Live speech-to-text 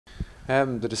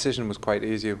The decision was quite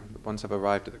easy. Once I've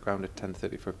arrived at the ground at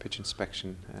 10:30 for a pitch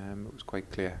inspection, it was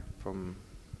quite clear from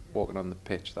walking on the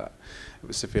pitch that it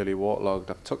was severely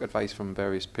waterlogged. I took advice from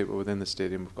various people within the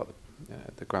stadium. We've got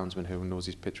the groundsman who knows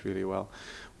his pitch really well.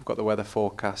 We've got the weather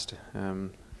forecast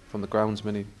from the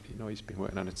groundsman. He's been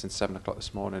working on it since 7 o'clock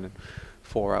this morning, and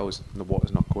 4 hours and the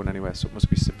water's not going anywhere, so it must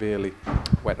be severely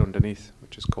wet underneath,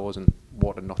 which is causing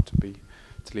water not to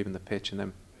leave in the pitch. And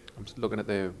then I'm looking at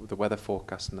the weather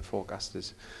forecast, and the forecast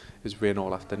is rain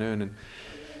all afternoon. And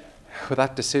with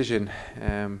that decision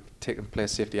taking player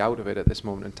safety out of it at this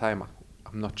moment in time,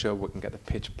 I'm not sure we can get the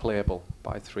pitch playable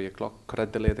by 3 o'clock. Could I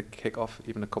delay the kick-off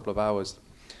even a couple of hours?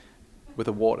 With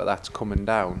the water that's coming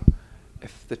down,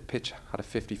 if the pitch had a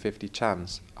 50-50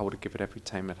 chance, I would have given it every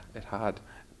time it had.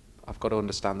 I've got to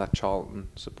understand that Charlton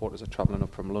supporters are travelling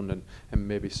up from London, and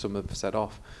maybe some have set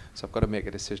off, so I've got to make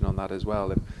a decision on that as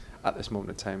well. And at this moment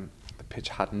in time, the pitch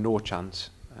had no chance,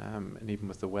 and even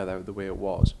with the weather the way it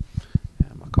was,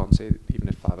 I can't say even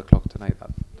at 5 o'clock tonight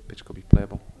that the pitch could be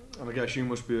playable. And I guess you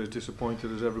must be as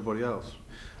disappointed as everybody else.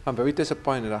 I'm very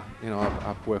disappointed.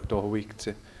 I've worked all week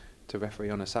to referee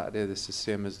on a Saturday. This is the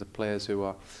same as the players who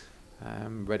are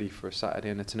ready for a Saturday,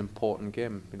 and it's an important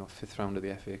game. 5th round of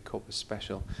the FA Cup is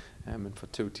special, and for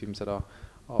two teams that are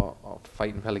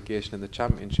fighting relegation in the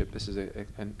Championship, this is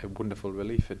a wonderful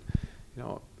relief, and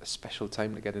a special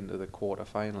time to get into the quarter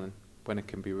final. And when it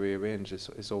can be rearranged,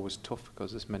 it's always tough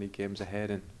because there's many games ahead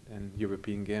and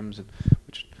European games, and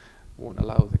which won't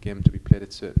allow the game to be played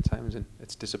at certain times, and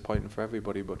it's disappointing for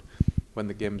everybody. But when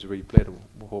the game's replayed,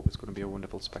 we hope it's going to be a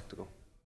wonderful spectacle.